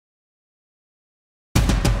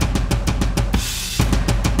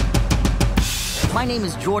My name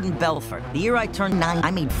is Jordan Belfort. The year I turned 9,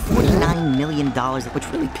 I made $49 million, which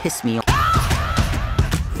really pissed me off.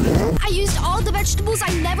 I used all the vegetables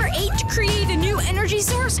I never ate to create a new energy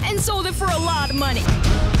source and sold it for a lot of money.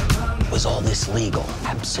 Was all this legal?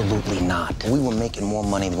 Absolutely not. We were making more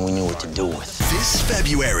money than we knew what to do with. This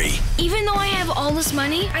February, Even though I have all this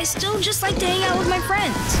money, I still just like to hang out with my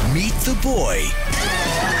friends. meet the boy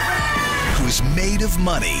who's made of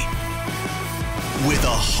money with a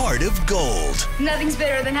heart of gold. Nothing's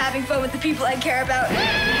better than having fun with the people I care about.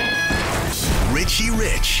 Richie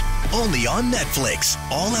Rich, only on Netflix.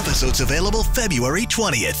 All episodes available February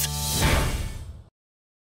 20th.